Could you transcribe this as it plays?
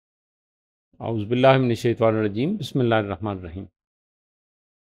Auzubillahi minash-shaytanir-rajim. Bismillahir-rahmanir-rahim.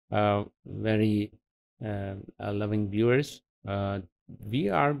 Very loving viewers, we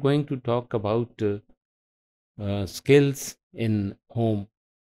are going to talk about skills in home.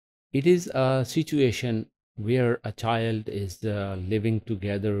 It is a situation where a child is living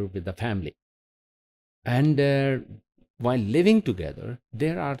together with the family, and while living together,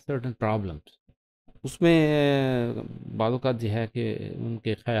 there are certain problems. उसमें बाज़-औक़ात जो है कि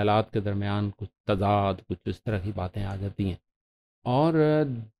उनके ख़यालात के दरमियान कुछ तज़ाद, कुछ इस तरह की बातें आ जाती हैं और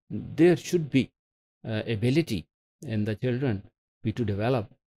there should be ability in the children B to develop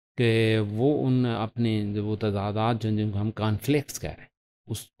कि वो उन अपने जो वो तज़ादात जिनको हम कॉन्फ्लिक्ट्स कह रहे हैं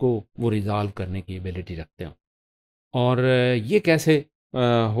उसको वो रिज़ॉल्व करने की एबिलिटी रखते हो। और ये कैसे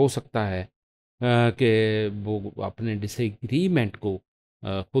हो सकता है कि वो अपने डिसएग्रीमेंट को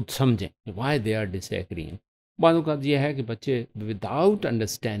खुद समझें कि वाई दे आर डिसएग्रीइंग। बाद औक़ात ये है कि बच्चे without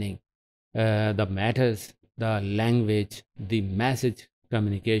understanding the matters, the language, the message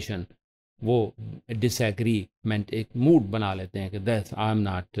communication, वो डिसएग्रीमेंट एक मूड बना लेते हैं कि that's I am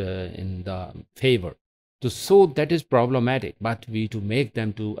not in the favour. तो so that is problematic, but we to make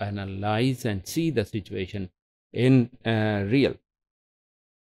them to analyse and see the situation in real.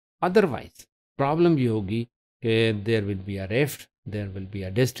 Otherwise problem ये होगी कि there will be a rift, there will be a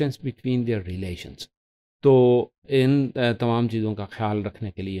distance between their relations. तो इन तमाम चीज़ों का ख्याल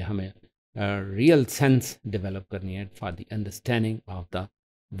रखने के लिए हमें रियल सेंस डेवलप करनी है for the understanding of the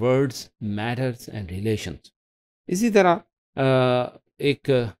words, matters and relations. इसी तरह एक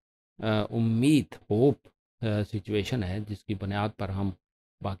उम्मीद, होप सिचुएशन है जिसकी बुनियाद पर हम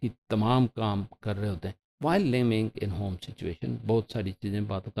बाकी तमाम काम कर रहे होते हैं। While living in home situation बहुत सारी चीज़ें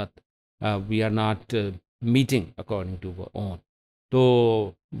बातों we are not meeting according to own. तो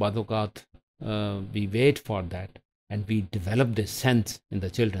बातों we wait for that and we develop this sense in the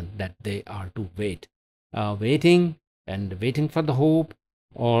children that they are to wait, waiting and waiting for the hope,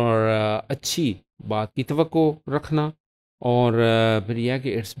 और अच्छी बात की तवक्को रखना। और फिर यह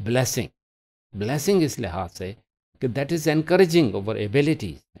कि इट्स ब्लेसिंग इस लिहाज से कि that is encouraging over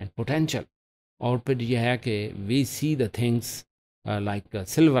abilities and potential. और फिर यह है कि we see the things like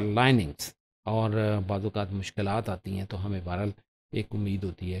silver linings. और बाज़ औक़ात मुश्किलात आती हैं तो हमें बहरहाल एक उम्मीद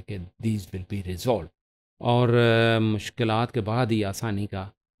होती है कि दीज विल बी रिजॉल्व। और मुश्किलात के बाद ही आसानी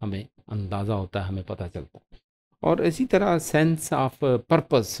का हमें अंदाज़ा होता है, हमें पता चलता है। और इसी तरह sense of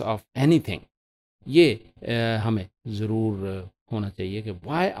purpose of anything, ये हमें ज़रूर होना चाहिए कि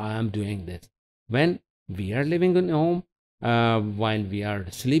Y I am doing this when we are living in home, while we are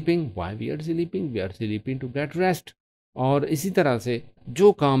sleeping, why we are sleeping to get rest. और इसी तरह से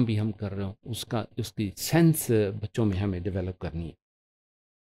जो काम भी हम कर रहे हो उसकी सेंस बच्चों में हमें डेवलप करनी है।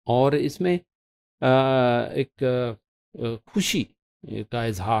 और इसमें एक खुशी का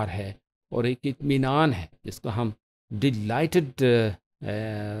इजहार है और एक इत्मीनान है जिसको हम डिलाइटेड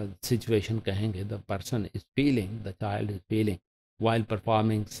सिचुएशन कहेंगे। The person is feeling, the child is feeling while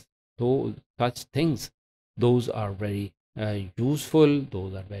performing such things, those are very useful,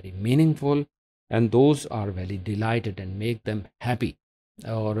 those are very meaningful, and those are very delighted and make them happy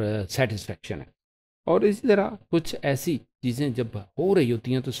और satisfaction है। और इसी तरह कुछ ऐसी चीज़ें जब हो रही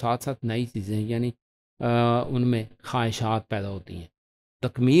होती हैं तो साथ साथ नई चीज़ें यानी उनमें ख्वाहिशात पैदा होती हैं।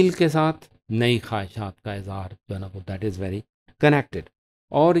 तकमील के साथ नई ख्वाहिशात का इज़हार जो है ना वो दैट इज़ वेरी कनेक्टेड।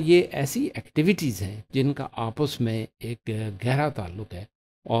 और ये ऐसी एक्टिविटीज़ हैं जिनका आपस में एक गहरा ताल्लुक़ है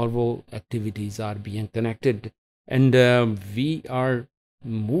और वो activities are being connected and we are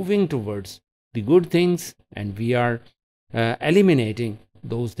moving towards the good things and we are eliminating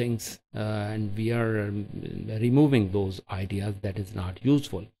those things and we are removing those ideas that is not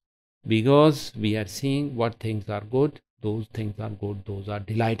useful, because we are seeing what things are good, those are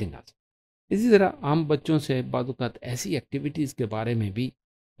delighting us. इसी तरह हम बच्चों से बाज़-औक़ात ऐसी activities के बारे में भी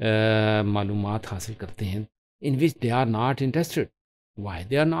मालूमात हासिल करते हैं इन विच they are not interested. Why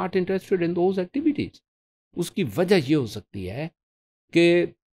they are not interested in those activities, उसकी वजह ये हो सकती है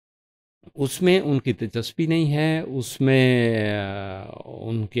कि उसमें उनकी दिलचस्पी नहीं है, उसमें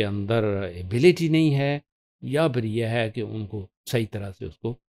उनके अंदर एबिलिटी नहीं है, या फिर यह है कि उनको सही तरह से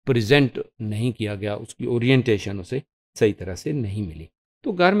उसको प्रेजेंट नहीं किया गया, उसकी ओरिएंटेशन उसे सही तरह से नहीं मिली।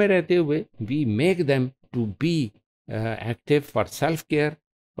 तो घर में रहते हुए we make them to be active for self care.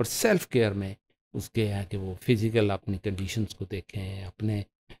 और सेल्फ केयर में उसके है कि वो फिज़िकल अपनी कंडीशंस को देखें, अपने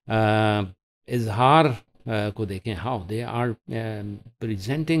इजहार को देखें, how they are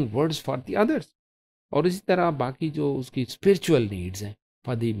presenting words for the others. और इसी तरह बाकी जो उसकी स्पिरिचुअल नीड्स हैं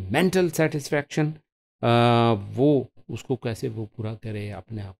फॉर द मेंटल सेटिस्फैक्शन, वो उसको कैसे वो पूरा करे,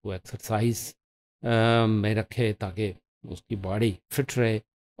 अपने आप को एक्सरसाइज में रखे ताकि उसकी बॉडी फिट रहे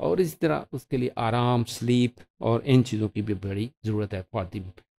और इस तरह उसके लिए आराम, स्लीप और इन चीज़ों की भी बड़ी ज़रूरत है for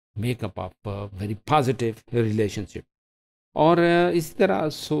the makeup of very positive relationship. और इस तरह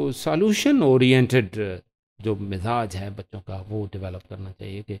सॉल्यूशन ओरिएंटेड जो मिजाज है बच्चों का वो डेवलप करना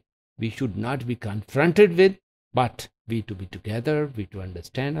चाहिए कि we should not be confronted with, but we to be together, we to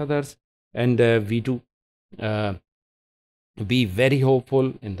understand others, and we to be very hopeful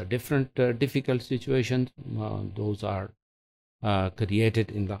in the different difficult situations those are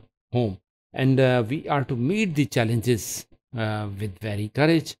created in the home, and we are to meet the challenges with very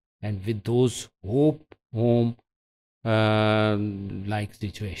courage and with those hope home like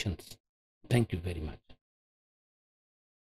situations. Thank you very much.